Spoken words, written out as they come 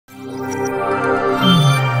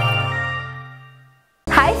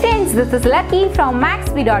Friends, this is Lucky from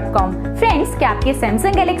Maxbhi.com. Friends, क्या आपके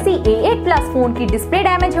Samsung Galaxy A8 Plus phone की display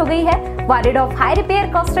damage हो गई है? Worried of high repair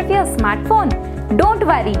cost of your smartphone? Don't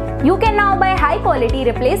worry, you can now buy high quality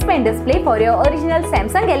replacement display for your original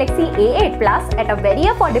Samsung Galaxy A8 Plus at a very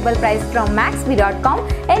affordable price from Maxbhi.com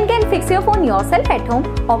and can fix your phone yourself at home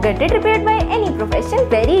or get it repaired by any professional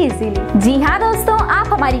very easily. जी हाँ दोस्तों, आप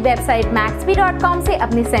हमारी website Maxbhi.com से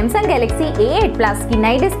अपनी Samsung Galaxy A8 Plus की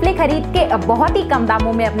नई display खरीद के अब बहुत ही कम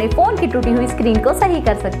दामों में अपने फोन की टूटी हुई स्क्रीन को सही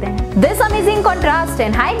कर सकते हैं। This amazing contrast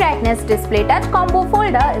and high brightness display touch combo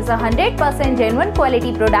folder is a 100% genuine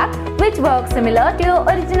quality product which works similar to your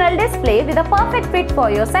original display with a perfect fit for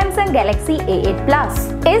your Samsung Galaxy A8 Plus.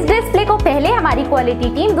 इस display को पहले हमारी quality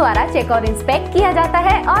team द्वारा check और inspect किया जाता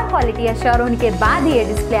है और क्वालिटी एश्योर होने के बाद ही ये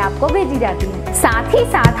डिस्प्ले आपको भेजी जाती है। साथ ही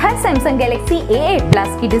साथ हर Samsung Galaxy A8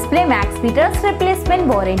 Plus की display Maxbhi trust replacement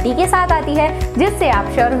warranty के साथ आती है, जिससे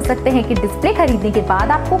आप श्योर हो सकते हैं कि डिस्प्ले खरीदने के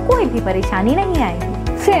बाद आपको कोई भी परेशानी नहीं आएगी।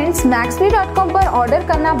 फ्रेंड्स, Maxbhi.com पर ऑर्डर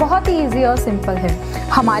करना बहुत ही इजी और सिंपल है।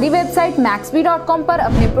 हमारी वेबसाइट Maxbhi.com पर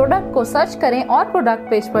अपने प्रोडक्ट को सर्च करें और प्रोडक्ट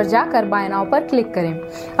पेज पर जाकर बाय नाउ पर क्लिक करें।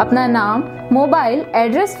 अपना नाम, मोबाइल,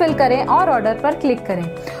 एड्रेस फिल करें और ऑर्डर पर क्लिक करें।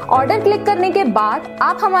 ऑर्डर क्लिक करने के बाद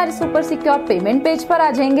आप हमारे सुपर सिक्योर पेमेंट पेज पर आ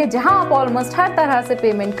जाएंगे, जहां आप ऑलमोस्ट हर तरह से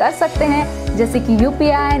पेमेंट कर सकते हैं, जैसे कि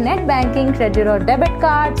यूपीआई, नेट बैंकिंग, क्रेडिट और debit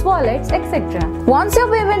cards, wallets etcetera. Once your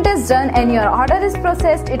payment is done and your order is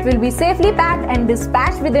processed, it will be safely packed and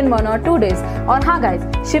dispatched within 1 or 2 days. और हाँ गाइस,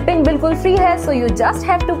 शिपिंग बिल्कुल free है, so you just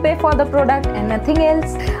have to pay for the product and nothing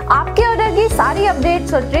else. आपके order की सारी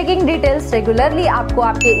updates और tracking details regularly आपको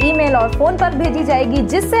आपके ईमेल और फोन पर भेजी जाएगी,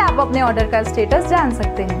 जिससे आप अपने ऑर्डर का स्टेटस जान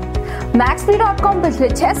सकते हैं। Maxbhi.com पिछले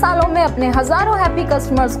 6 सालों में अपने हजारों हैप्पी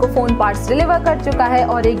कस्टमर्स को फोन पार्ट्स डिलीवर कर चुका है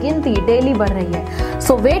और ये गिनती डेली बढ़ रही है।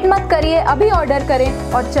 सो वेट मत करिए, अभी ऑर्डर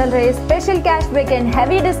करें और चल रहे special cashback and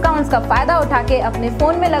heavy discounts का फायदा उठा के अपने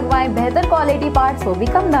फोन में लगवाएं बेहतर क्वालिटी पार्ट्स, वो भी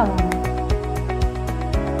कम दामों में।